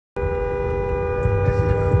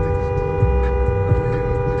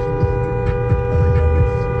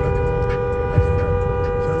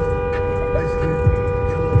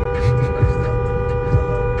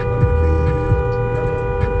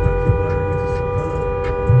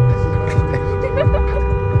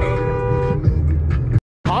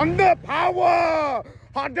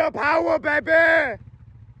Honda power, baby!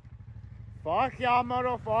 Fuck y'all,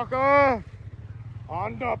 motherfucker!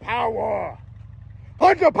 Honda power!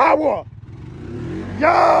 Honda power!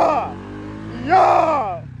 Yeah!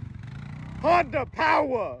 Yeah! Honda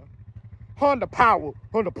power! Honda power!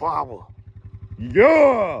 Honda power!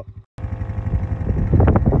 Yeah!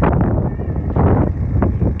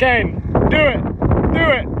 Kane, do it! Do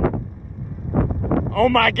it! Oh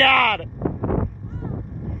my God!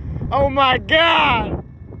 Oh my God!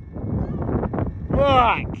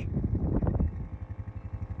 Fuck!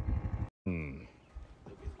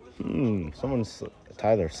 Someone's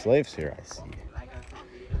tied their slaves here, I see.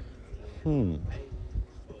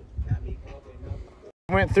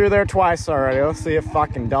 Went through there twice already. Let's see if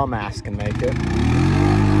fucking dumbass can make it.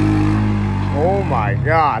 Oh my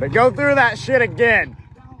God. Go through that shit again.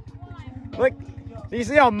 Look, do you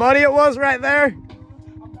see how muddy it was right there?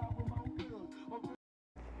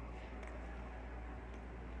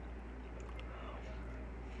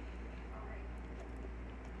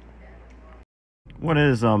 What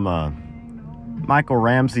is Michael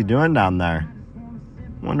Ramsey doing down there?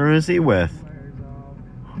 Wonder who's he with?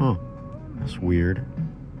 Huh, that's weird.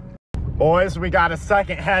 Boys, we got a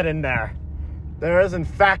second head in there. There is in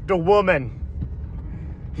fact a woman.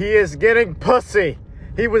 He is getting pussy.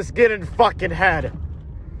 He was getting fucking head.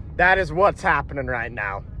 That is what's happening right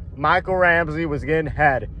now. Michael Ramsey was getting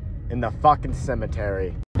head in the fucking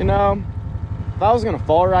cemetery. You know, if I was gonna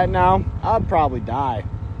fall right now, I'd probably die.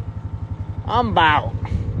 I'm about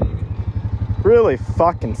really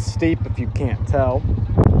fucking steep if you can't tell.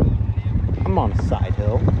 I'm on a side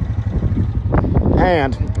hill.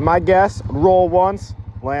 And my guess, roll once,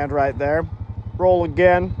 land right there. Roll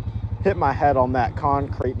again, hit my head on that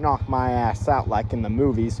concrete, knock my ass out like in the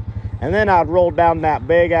movies. And then I'd roll down that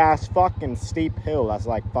big ass fucking steep hill. That's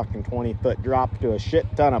like fucking 20-foot drop to a shit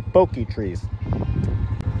ton of pokey trees.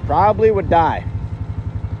 Probably would die.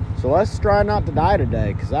 So let's try not to die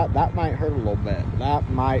today, because that might hurt a little bit. That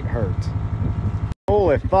might hurt.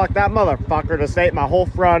 Holy fuck, that motherfucker just ate my whole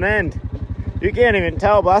front end. You can't even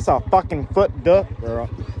tell, but that's a fucking foot deep, girl.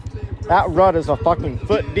 That rut is a fucking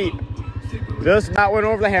foot deep. Just about went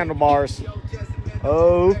over the handlebars.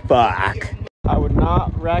 Oh, fuck. I would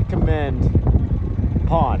not recommend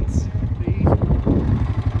ponds.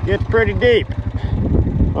 Gets pretty deep.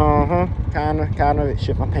 Kinda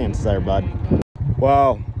shit my pants there, bud.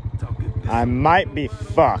 Well, I might be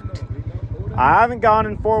fucked. I haven't gone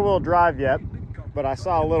in four-wheel drive yet, but I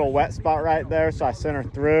saw a little wet spot right there, so I sent her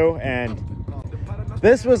through, and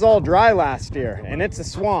this was all dry last year, and it's a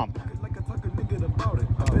swamp.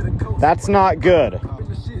 That's not good.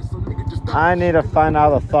 I need to find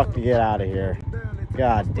out how the fuck to get out of here.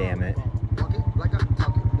 God damn it.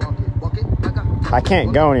 I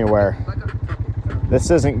can't go anywhere. This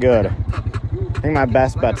isn't good. I think my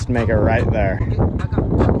best bet's to make it right there.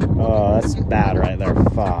 Oh, that's bad right there.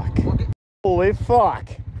 Fuck. Holy fuck.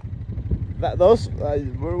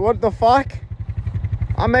 What the fuck?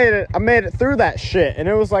 I made it through that shit, and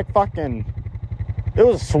it was like fucking, it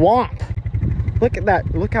was a swamp. Look at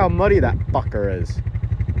that. Look how muddy that fucker is.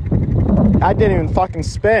 I didn't even fucking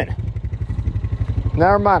spin.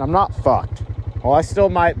 Never mind, I'm not fucked. Well, I still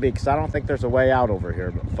might be, because I don't think there's a way out over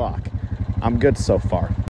here, but fuck. I'm good so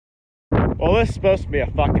far. Well, this is supposed to be a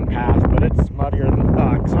fucking path, but it's muddier than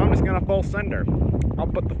fuck, so I'm just gonna full send her. I'll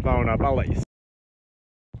put the phone up, I'll let you see.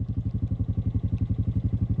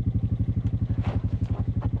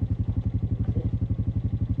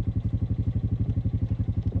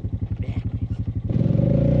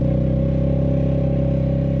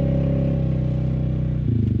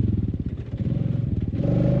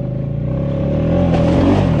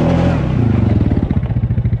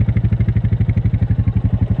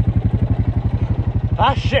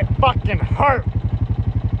 That shit fucking hurt.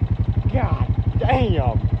 God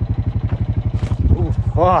damn. Ooh,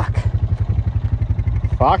 fuck.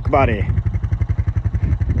 Fuck, buddy.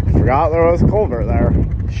 Forgot there was a culvert there.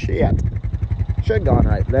 Shit. Should've gone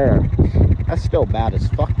right there. That's still bad as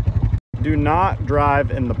fuck, though. Do not drive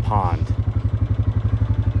in the pond.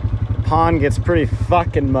 The pond gets pretty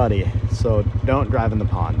fucking muddy, so don't drive in the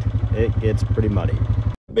pond. It gets pretty muddy.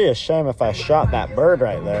 It'd be a shame if I shot that bird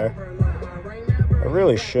right there. I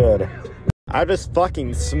really should. I just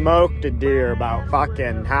fucking smoked a deer about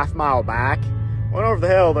fucking half-mile back. Went over the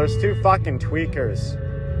hill, there's two fucking tweakers.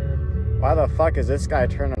 Why the fuck is this guy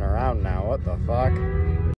turning around now? What the fuck?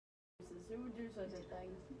 Who would do such a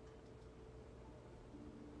thing?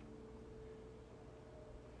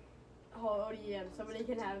 Oh, ODM, somebody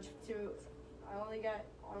can have two. I only got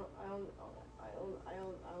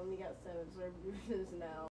 7 services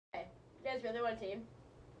now. Okay, you guys really want a team?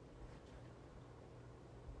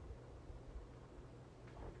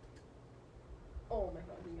 Oh my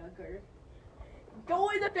fucking god, Carter. Go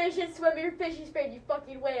in the fish and swim your fishy spade, you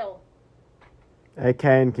fucking whale. Hey,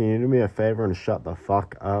 Kane, can you do me a favor and shut the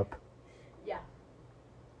fuck up? Yeah.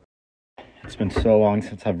 It's been so long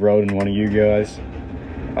since I've rode in one of you guys.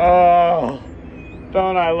 Oh,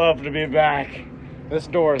 don't I love to be back. This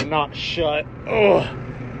door is not shut. Oh,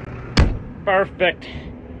 perfect.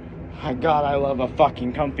 My God, I love a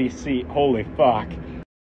fucking comfy seat. Holy fuck.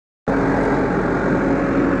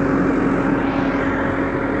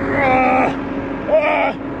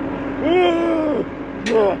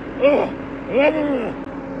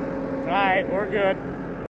 Alright, we're good.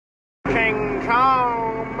 Ching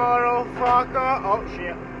chong, motherfucker. Oh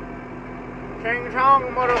shit. Ching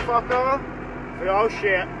chong, motherfucker. Oh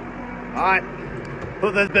shit. Alright.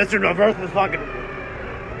 Put this bitch in reverse and fucking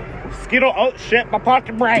skittle. Oh shit, my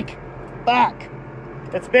pocket brake. Fuck.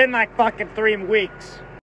 It's been like fucking 3 weeks.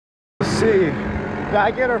 Let's see. Did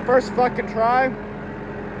I get her first fucking try?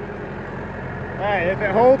 Hey, if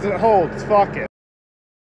it holds, it holds. Fuck it.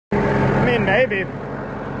 I mean, maybe.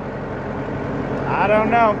 I don't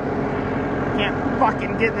know. Can't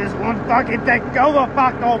fucking get this one fucking thing. Go the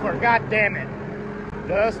fuck over. God damn it.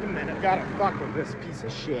 Just a minute. Gotta fuck with this piece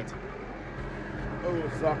of shit. Oh,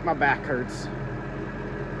 fuck. My back hurts.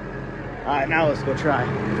 Alright, now let's go try.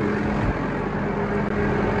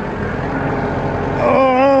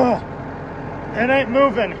 Oh! It ain't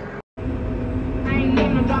moving.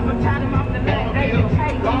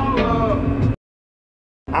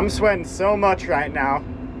 I'm sweating so much right now.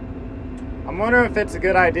 I'm wondering if it's a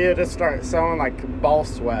good idea to start selling like ball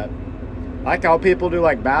sweat. Like how people do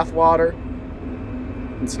like bath water.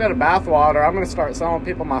 Instead of bath water, I'm gonna start selling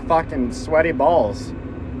people my fucking sweaty balls.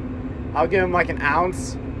 I'll give them like an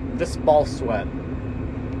ounce of this ball sweat.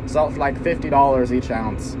 Sell it for like $50 each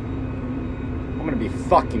ounce. I'm gonna be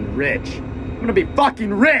fucking rich. I'm gonna be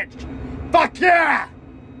fucking rich! Fuck yeah!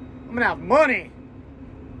 I'm gonna have money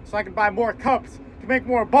so I can buy more cups, to make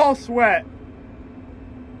more ball sweat.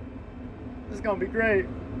 This is gonna be great.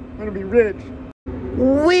 I'm gonna be rich.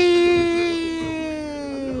 Wee!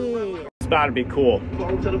 It's about to be cool.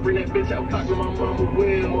 I was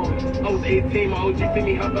 18, my OG see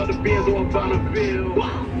me hop out the Benz or about a bill.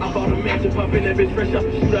 I bought a mansion, popping that bitch fresh off the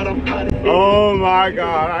shootout. I'm hot. Oh my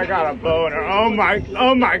God, I got a boner. Oh my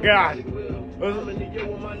God.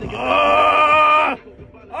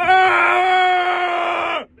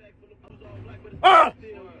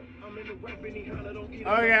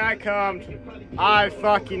 Okay, I cummed. I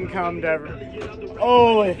fucking cummed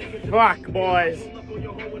holy fuck, boys.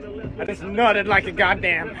 I just nutted like a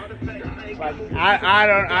goddamn. Like,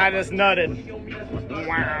 I just nutted.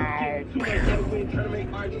 Wow.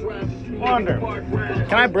 Wonder,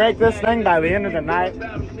 can I break this thing by the end of the night?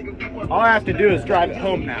 All I have to do is drive it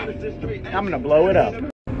home now. I'm gonna blow it up.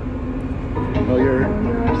 Well, you're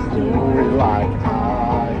like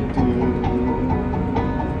I do.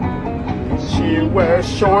 She wears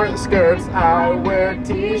short skirts, I wear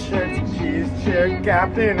t-shirts. She's cheer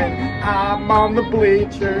captain and I'm on the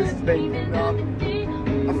bleachers thinking of,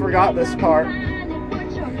 I forgot this part.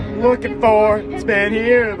 Looking for, it's been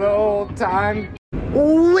here the whole time.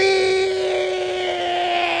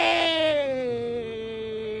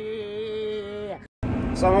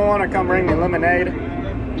 Someone wanna come bring me lemonade?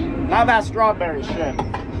 Not that strawberry shit.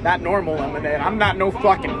 That normal lemonade. I'm not no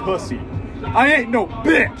fucking pussy. I ain't no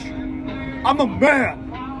bitch. I'm a man.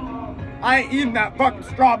 I ain't eating that fucking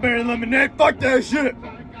strawberry lemonade. Fuck that shit.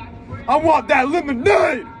 I want that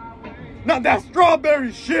lemonade. Not that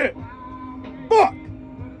strawberry shit. Fuck.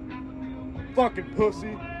 Fucking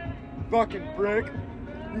pussy. Fucking prick.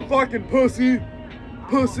 You fucking pussy.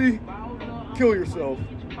 Pussy. Kill yourself.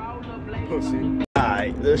 Pussy.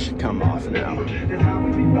 Alright, this should come off now.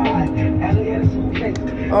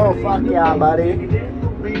 Oh, fuck yeah, buddy.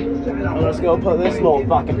 Well, let's go put this little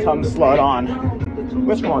fucking cum slut on.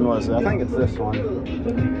 Which one was it? I think it's this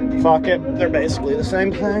one. Fuck it, they're basically the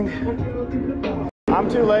same thing. I'm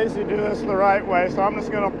too lazy to do this the right way, so I'm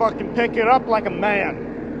just gonna fucking pick it up like a man.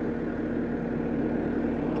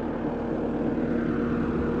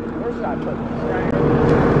 Where should I put this? Right here.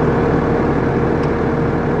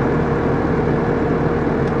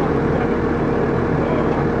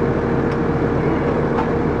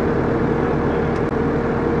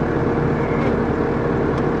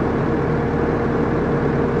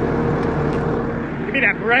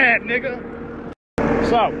 That bread, nigga.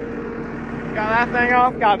 So, got that thing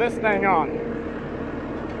off, got this thing on.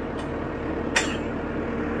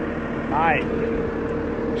 Alright.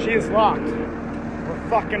 She's locked. We're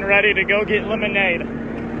fucking ready to go get lemonade.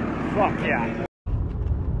 Fuck yeah.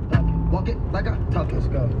 Walk it like I talk it. Let's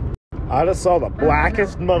go. I just saw the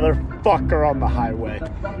blackest motherfucker on the highway.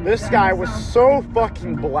 This guy was so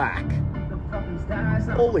fucking black.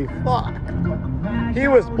 Holy fuck. He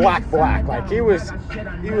was black, like he was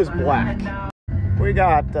black. We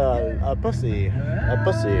got a pussy.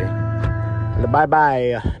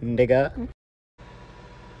 Bye-bye, nigga.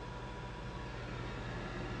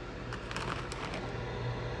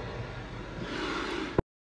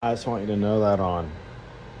 I just want you to know that on,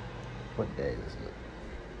 what day is it?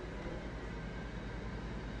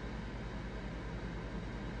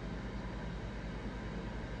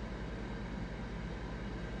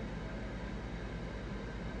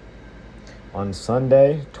 On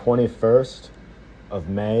Sunday, 21st of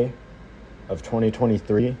May of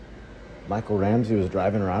 2023, Michael Ramsey was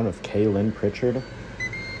driving around with Kaylin Pritchard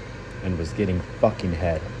and was getting fucking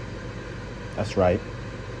head. That's right.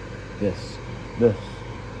 This.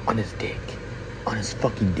 On his dick. On his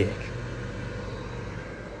fucking dick.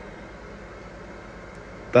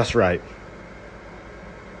 That's right.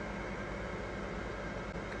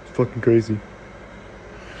 It's fucking crazy.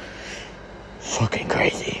 Fucking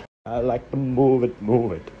crazy. I like to move it.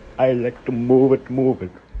 I like to move it. I like to move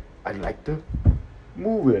it. I like to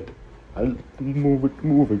move it. I like to move it.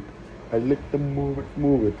 I like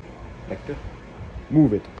to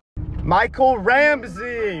move it. Michael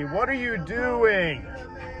Ramsey, what are you doing?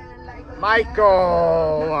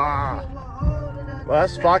 Michael!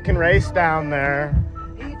 Let's fucking race down there.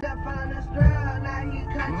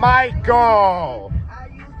 Michael!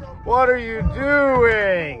 What are you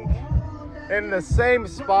doing? In the same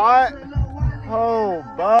spot? Oh,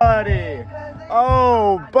 buddy!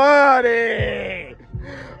 Oh, buddy!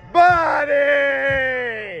 Buddy!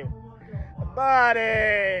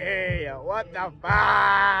 What the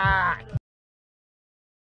fuck?